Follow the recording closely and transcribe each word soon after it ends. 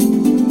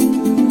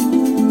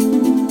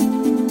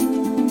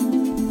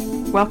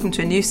Welcome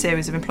to a new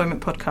series of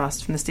employment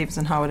podcasts from the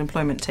Stephenson Harwood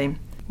employment team.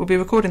 We'll be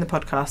recording the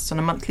podcasts on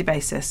a monthly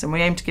basis, and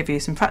we aim to give you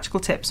some practical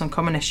tips on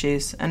common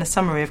issues and a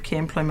summary of key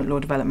employment law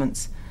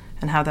developments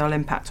and how they'll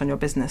impact on your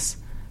business.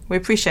 We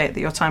appreciate that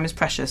your time is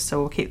precious,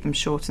 so we'll keep them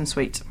short and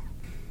sweet.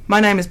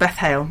 My name is Beth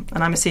Hale,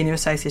 and I'm a senior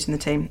associate in the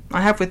team.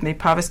 I have with me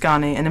Parvis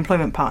Ghani, an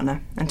employment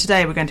partner, and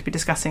today we're going to be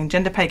discussing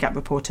gender pay gap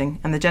reporting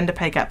and the gender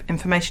pay gap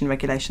information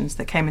regulations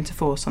that came into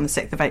force on the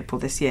 6th of April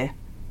this year.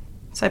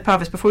 So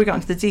Parvis, before we get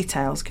into the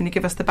details, can you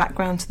give us the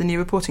background to the new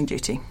reporting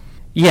duty?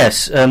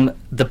 Yes,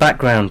 the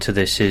background to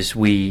this is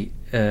we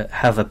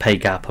have a pay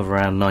gap of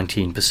around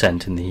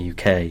 19% in the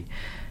UK.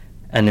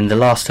 And in the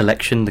last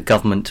election, the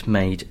government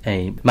made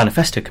a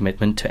manifesto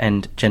commitment to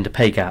end gender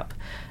pay gap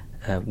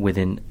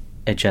within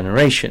a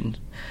generation.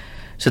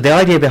 So the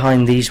idea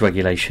behind these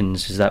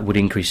regulations is that would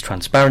increase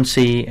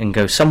transparency and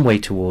go some way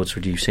towards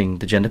reducing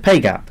the gender pay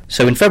gap.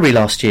 So in February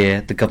last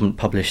year, the government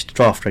published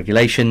draft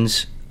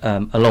regulations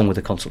along with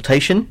a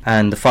consultation,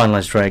 and the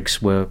finalised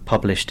regs were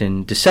published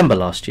in December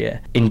last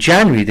year. In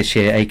January this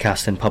year,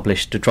 ACAS then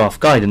published a draft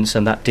guidance,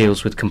 and that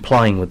deals with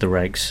complying with the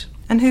regs.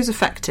 And who's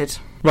affected?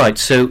 Right,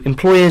 so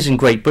employers in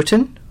Great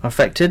Britain are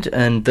affected,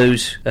 and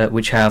those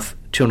which have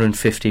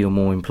 250 or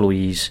more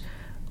employees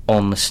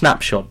on the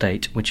snapshot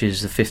date, which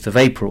is the 5th of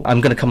April. I'm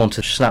going to come on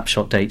to the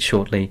snapshot date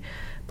shortly,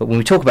 but when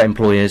we talk about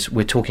employers,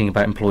 we're talking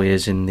about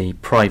employers in the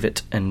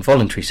private and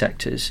voluntary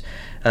sectors.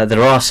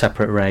 There are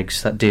separate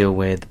regs that deal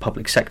with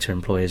public sector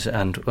employers,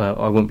 and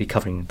I won't be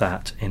covering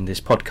that in this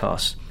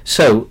podcast.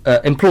 So,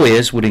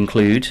 employers would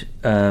include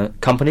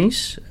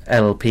companies,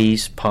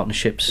 LLPs,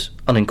 partnerships,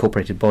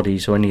 unincorporated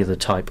bodies, or any other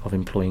type of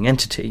employing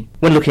entity.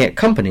 When looking at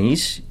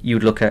companies, you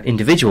would look at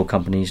individual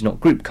companies, not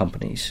group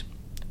companies.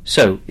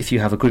 So, if you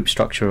have a group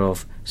structure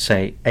of,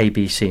 say, A,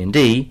 B, C, and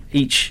D,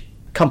 each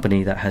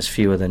company that has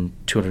fewer than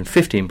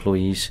 250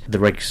 employees, the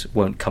regs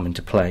won't come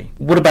into play.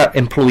 What about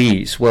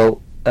employees?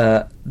 Well,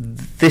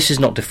 this is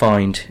not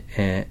defined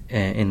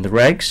in the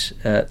regs.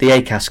 The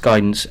ACAS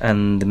guidance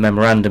and the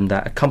memorandum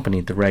that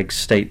accompanied the regs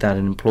state that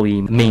an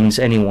employee means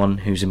anyone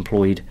who's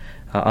employed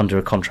under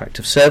a contract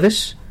of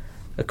service,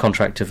 a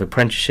contract of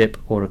apprenticeship,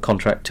 or a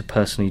contract to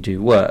personally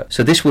do work.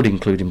 So this would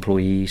include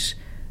employees,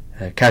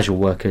 casual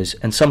workers,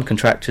 and some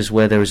contractors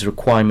where there is a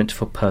requirement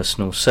for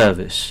personal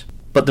service.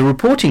 But the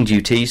reporting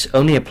duties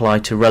only apply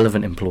to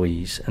relevant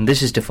employees, and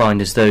this is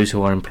defined as those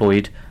who are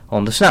employed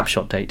on the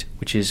snapshot date,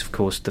 which is of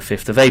course the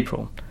 5th of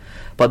April.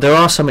 But there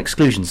are some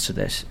exclusions to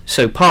this.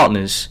 So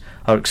partners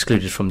are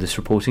excluded from this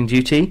reporting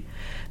duty.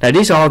 Now it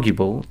is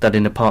arguable that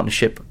in a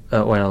partnership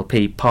or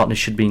LLP, partners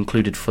should be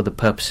included for the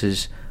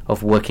purposes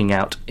of working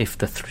out if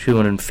the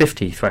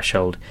 250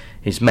 threshold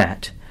is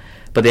met,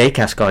 but the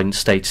ACAS guidance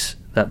states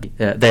that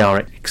they are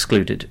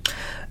excluded.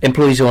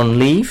 Employees who are on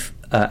leave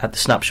at the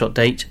snapshot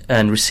date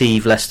and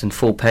receive less than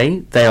full pay,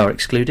 they are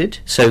excluded.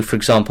 So for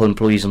example,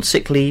 employees on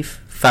sick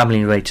leave,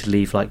 family-related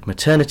leave like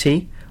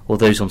maternity, or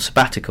those on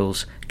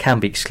sabbaticals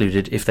can be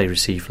excluded if they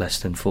receive less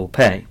than full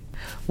pay.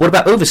 What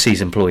about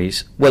overseas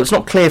employees? Well, it's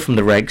not clear from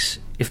the regs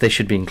if they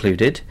should be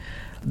included.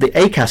 The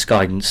ACAS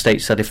guidance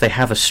states that if they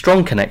have a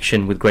strong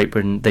connection with Great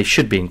Britain, they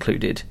should be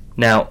included.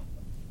 Now,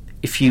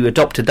 if you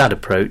adopted that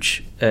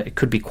approach, it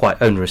could be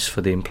quite onerous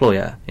for the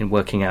employer in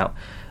working out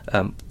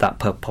that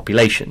per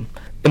population.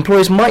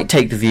 Employers might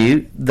take the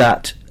view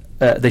that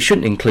they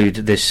shouldn't include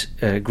this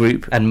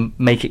group and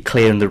make it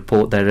clear in the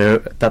report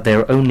that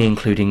they're only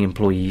including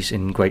employees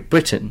in Great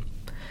Britain.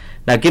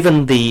 Now,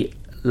 given the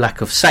lack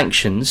of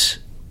sanctions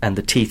and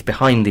the teeth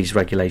behind these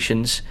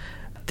regulations,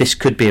 this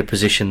could be a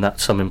position that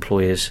some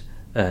employers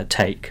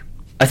take.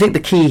 I think the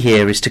key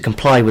here is to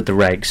comply with the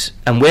regs,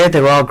 and where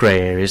there are grey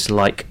areas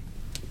like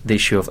the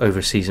issue of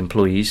overseas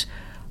employees,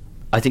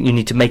 I think you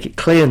need to make it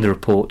clear in the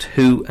report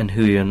who and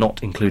who you're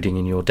not including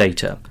in your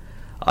data.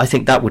 I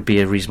think that would be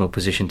a reasonable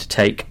position to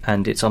take,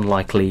 and it's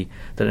unlikely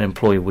that an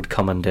employer would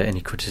come under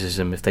any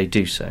criticism if they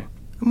do so.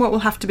 And what will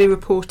have to be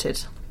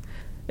reported?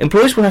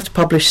 Employers will have to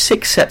publish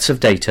 6 sets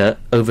of data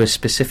over a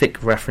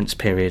specific reference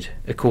period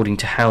according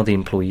to how the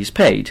employee is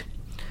paid.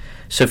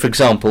 So for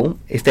example,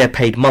 if they're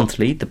paid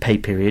monthly, the pay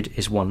period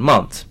is 1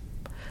 month.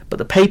 But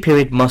the pay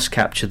period must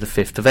capture the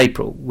 5th of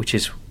April, which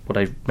is what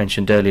I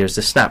mentioned earlier as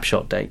the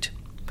snapshot date.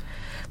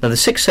 Now the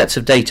 6 sets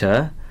of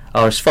data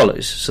are as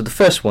follows. So the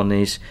first one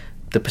is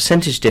the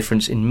percentage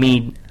difference in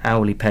mean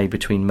hourly pay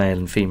between male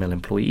and female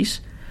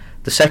employees.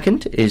 The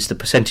second is the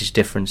percentage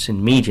difference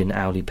in median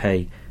hourly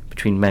pay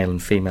between male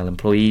and female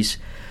employees.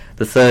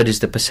 The third is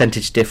the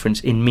percentage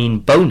difference in mean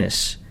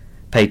bonus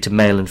paid to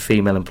male and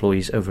female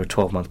employees over a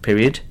 12-month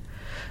period.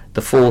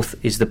 The fourth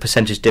is the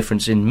percentage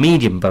difference in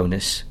median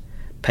bonus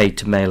paid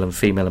to male and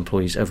female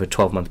employees over a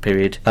 12-month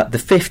period. The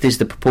fifth is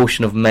the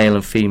proportion of male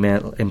and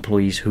female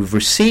employees who've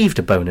received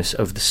a bonus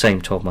over the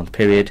same 12-month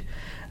period.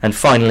 And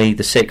finally,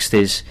 the sixth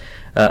is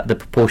the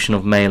proportion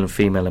of male and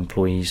female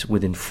employees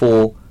within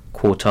 4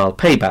 quartile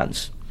pay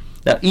bands.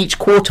 Now, each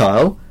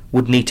quartile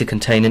would need to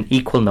contain an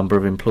equal number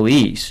of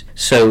employees.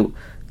 So,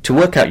 to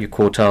work out your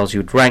quartiles, you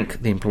would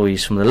rank the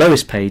employees from the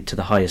lowest paid to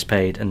the highest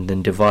paid and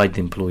then divide the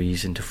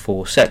employees into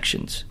 4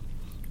 sections.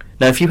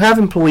 Now, if you have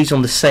employees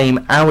on the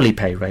same hourly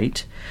pay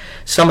rate,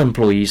 some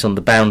employees on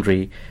the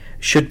boundary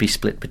should be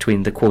split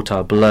between the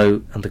quartile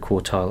below and the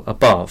quartile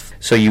above,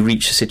 so you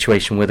reach a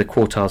situation where the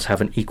quartiles have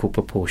an equal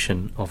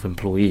proportion of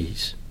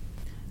employees.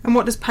 And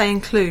what does pay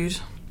include?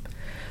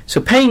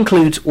 So pay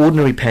includes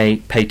ordinary pay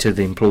paid to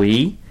the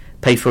employee,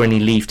 pay for any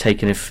leave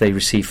taken if they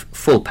receive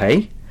full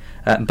pay,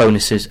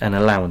 bonuses and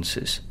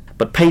allowances.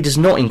 But pay does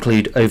not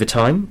include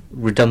overtime,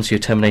 redundancy or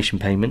termination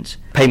payments,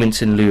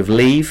 payments in lieu of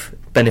leave,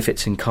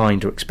 benefits in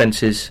kind or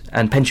expenses,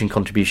 and pension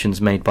contributions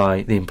made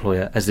by the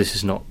employer, as this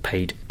is not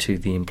paid to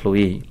the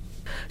employee.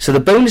 So the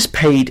bonus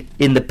paid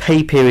in the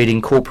pay period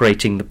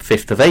incorporating the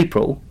 5th of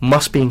April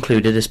must be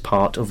included as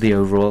part of the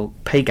overall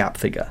pay gap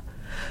figure,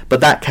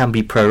 but that can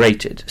be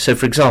prorated. So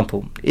for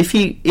example, if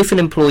an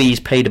employee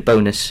is paid a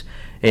bonus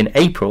in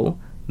April,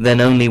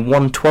 then only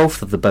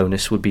 1/12 of the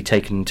bonus would be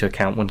taken into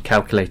account when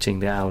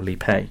calculating the hourly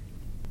pay.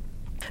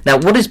 Now,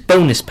 what is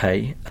bonus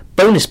pay?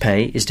 Bonus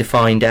pay is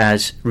defined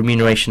as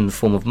remuneration in the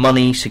form of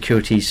money,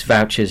 securities,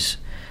 vouchers,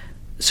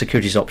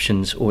 securities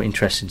options or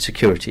interest in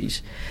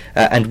securities,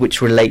 and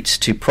which relates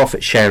to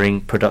profit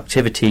sharing,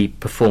 productivity,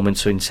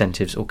 performance or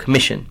incentives or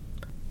commission.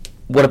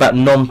 What about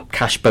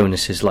non-cash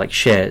bonuses like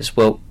shares?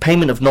 Well,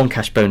 payment of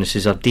non-cash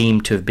bonuses are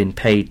deemed to have been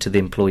paid to the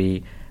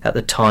employee at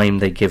the time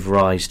they give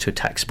rise to a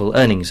taxable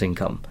earnings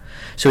income.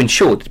 So in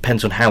short, it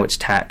depends on how it's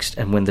taxed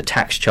and when the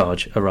tax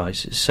charge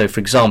arises. So for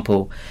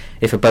example,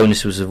 if a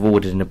bonus was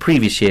awarded in a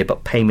previous year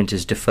but payment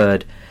is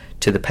deferred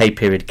to the pay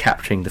period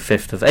capturing the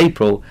 5th of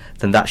April,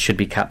 then that should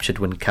be captured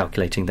when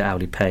calculating the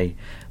hourly pay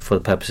for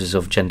the purposes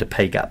of gender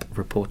pay gap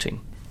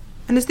reporting.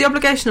 And is the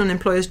obligation on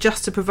employers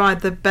just to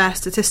provide the bare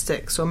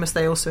statistics, or must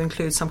they also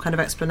include some kind of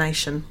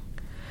explanation?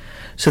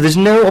 So there's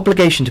no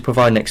obligation to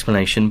provide an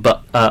explanation,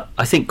 but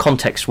I think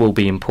context will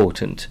be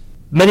important.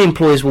 Many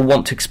employers will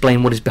want to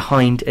explain what is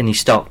behind any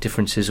stark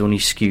differences or any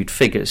skewed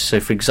figures. So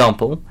for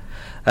example,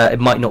 it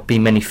might not be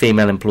many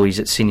female employees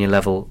at senior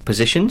level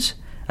positions,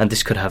 and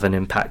this could have an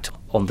impact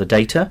on the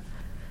data.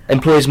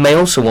 Employers may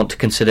also want to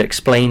consider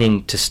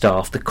explaining to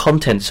staff the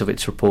contents of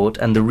its report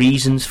and the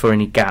reasons for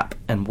any gap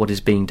and what is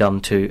being done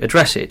to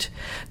address it.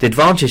 The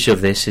advantage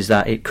of this is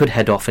that it could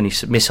head off any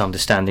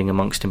misunderstanding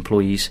amongst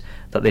employees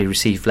that they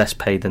receive less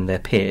pay than their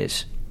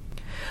peers.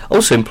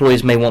 Also,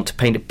 employers may want to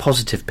paint a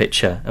positive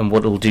picture and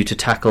what it will do to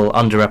tackle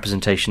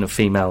underrepresentation of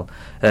female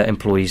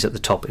employees at the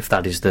top, if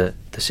that is the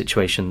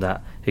situation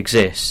that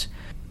exists.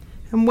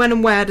 And when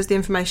and where does the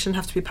information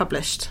have to be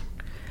published?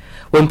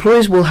 Well,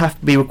 employers will have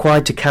to be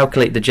required to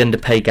calculate the gender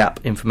pay gap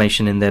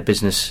information in their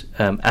business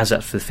as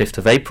at the 5th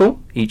of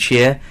April each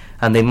year,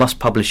 and they must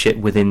publish it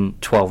within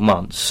 12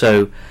 months.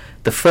 So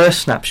the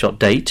first snapshot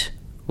date,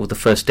 or the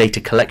first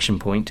data collection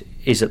point,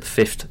 is at the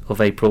 5th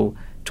of April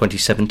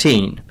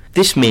 2017.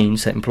 This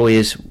means that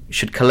employers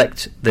should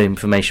collect the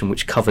information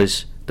which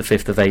covers the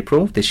 5th of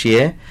April this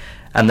year,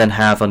 and then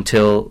have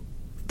until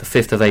the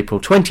 5th of April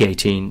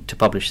 2018 to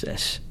publish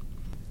this.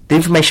 The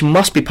information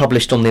must be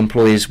published on the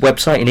employer's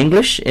website in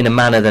English in a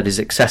manner that is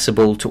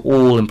accessible to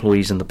all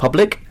employees and the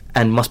public,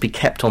 and must be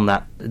kept on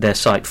their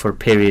site for a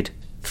period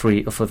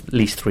of at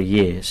least 3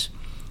 years.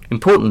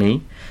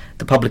 Importantly,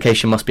 the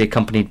publication must be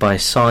accompanied by a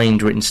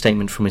signed written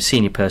statement from a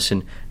senior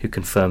person who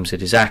confirms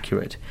it is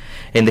accurate.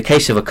 In the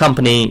case of a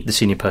company, the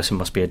senior person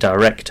must be a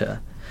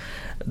director.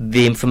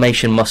 The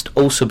information must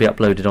also be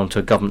uploaded onto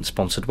a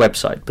government-sponsored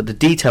website, but the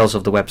details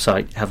of the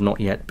website have not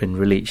yet been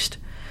released.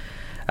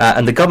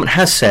 And the government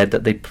has said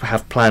that they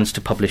have plans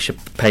to publish a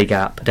pay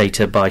gap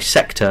data by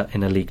sector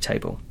in a league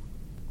table.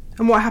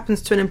 And what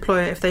happens to an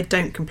employer if they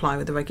don't comply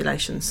with the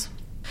regulations?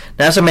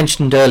 Now, as I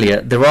mentioned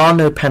earlier, there are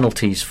no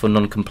penalties for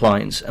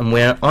non-compliance, and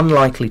we're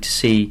unlikely to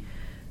see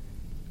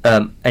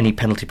any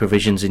penalty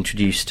provisions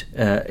introduced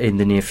in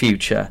the near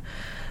future.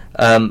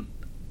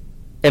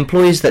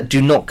 Employers that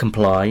do not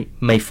comply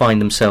may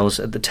find themselves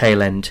at the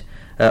tail end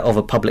of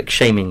a public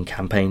shaming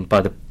campaign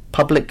by the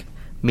public,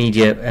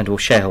 media and or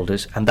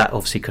shareholders, and that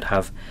obviously could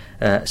have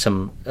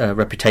some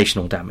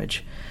reputational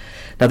damage.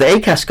 Now, the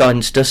ACAS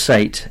guidance does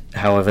state,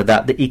 however,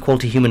 that the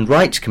Equality Human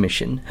Rights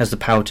Commission has the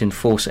power to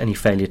enforce any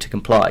failure to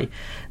comply.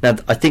 Now,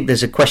 I think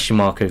there's a question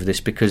mark over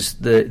this because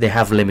they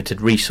have limited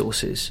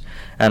resources,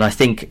 and I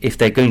think if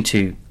they're going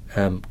to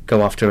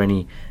go after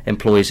any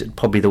employees,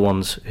 probably the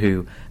ones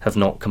who have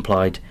not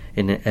complied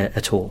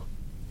at all.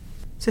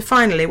 So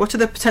finally, what are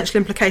the potential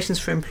implications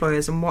for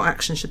employers, and what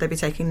action should they be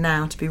taking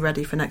now to be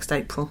ready for next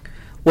April?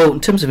 Well,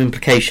 in terms of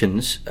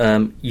implications,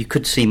 you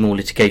could see more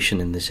litigation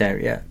in this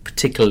area,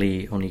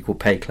 particularly on equal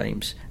pay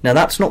claims. Now,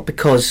 that's not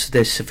because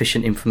there's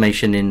sufficient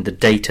information in the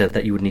data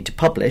that you would need to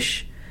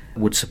publish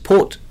would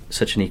support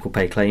such an equal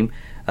pay claim,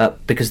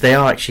 because they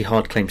are actually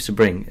hard claims to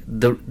bring.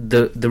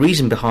 The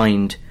reason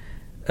behind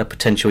a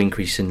potential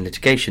increase in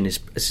litigation is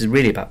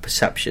really about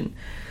perception.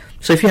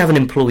 So if you have an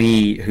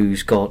employee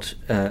who's got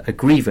a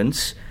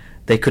grievance,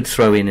 they could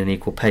throw in an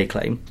equal pay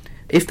claim.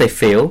 If they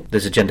feel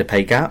there's a gender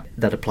pay gap,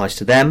 that applies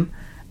to them,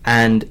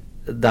 and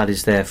that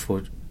is there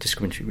for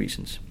discriminatory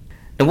reasons.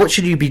 Now, what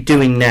should you be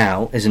doing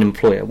now as an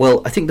employer?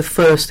 Well, I think the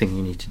first thing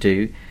you need to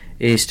do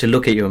is to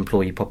look at your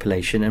employee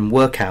population and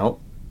work out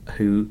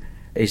who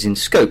is in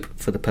scope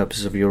for the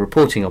purposes of your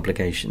reporting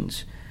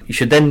obligations. You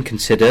should then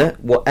consider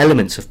what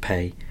elements of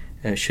pay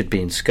should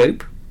be in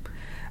scope,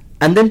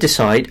 and then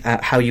decide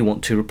how you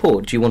want to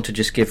report. Do you want to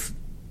just give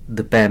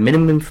the bare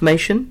minimum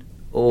information,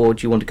 or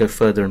do you want to go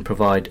further and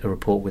provide a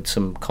report with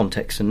some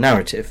context and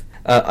narrative?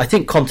 I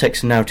think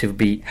context and narrative would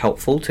be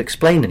helpful to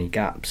explain any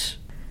gaps.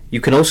 You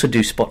can also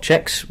do spot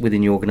checks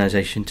within your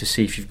organisation to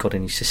see if you've got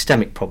any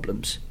systemic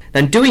problems.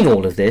 Now, in doing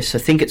all of this, I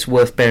think it's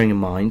worth bearing in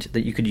mind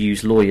that you could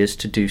use lawyers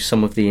to do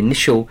some of the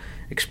initial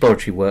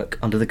exploratory work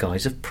under the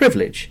guise of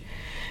privilege.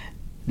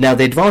 Now,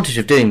 the advantage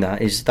of doing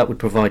that is that would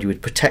provide you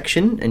with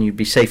protection, and you'd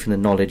be safe in the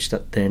knowledge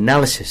that the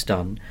analysis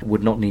done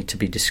would not need to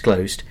be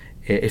disclosed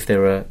if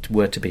there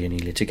were to be any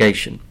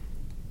litigation.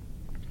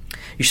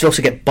 You should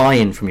also get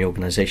buy-in from your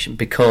organisation,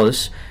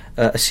 because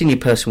a senior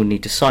person would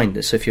need to sign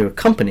this. So if you're a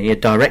company, a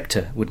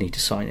director would need to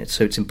sign it.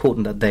 So it's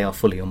important that they are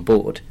fully on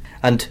board.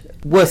 And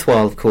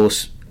worthwhile, of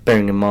course,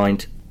 bearing in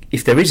mind,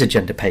 if there is a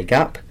gender pay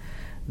gap,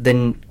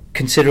 then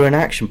consider an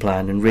action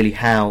plan and really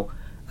how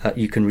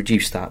you can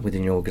reduce that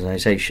within your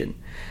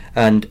organisation.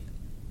 And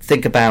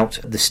think about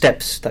the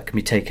steps that can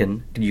be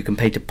taken. You can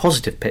paint a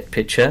positive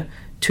picture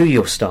to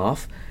your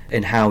staff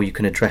in how you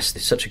can address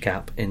such a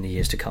gap in the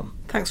years to come.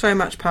 Thanks very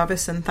much,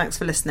 Parvis, and thanks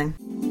for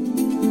listening.